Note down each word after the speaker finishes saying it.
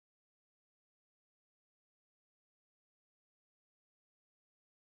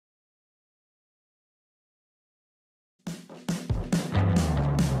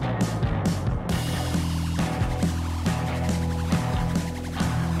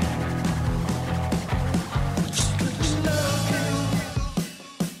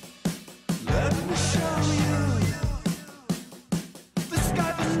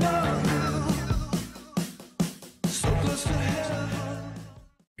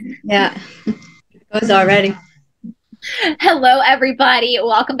Yeah, it was already. Hello, everybody.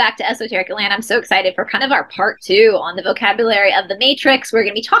 Welcome back to Esoteric Land. I'm so excited for kind of our part two on the vocabulary of the Matrix. We're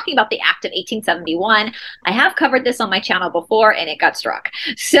going to be talking about the Act of 1871. I have covered this on my channel before and it got struck.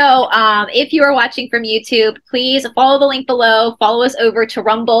 So if you are watching from YouTube, please follow the link below. Follow us over to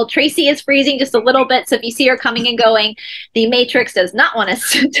Rumble. Tracy is freezing just a little bit. So if you see her coming and going, the Matrix does not want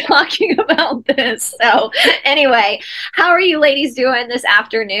us talking about this. So anyway, how are you ladies doing this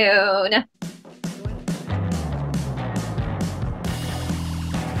afternoon?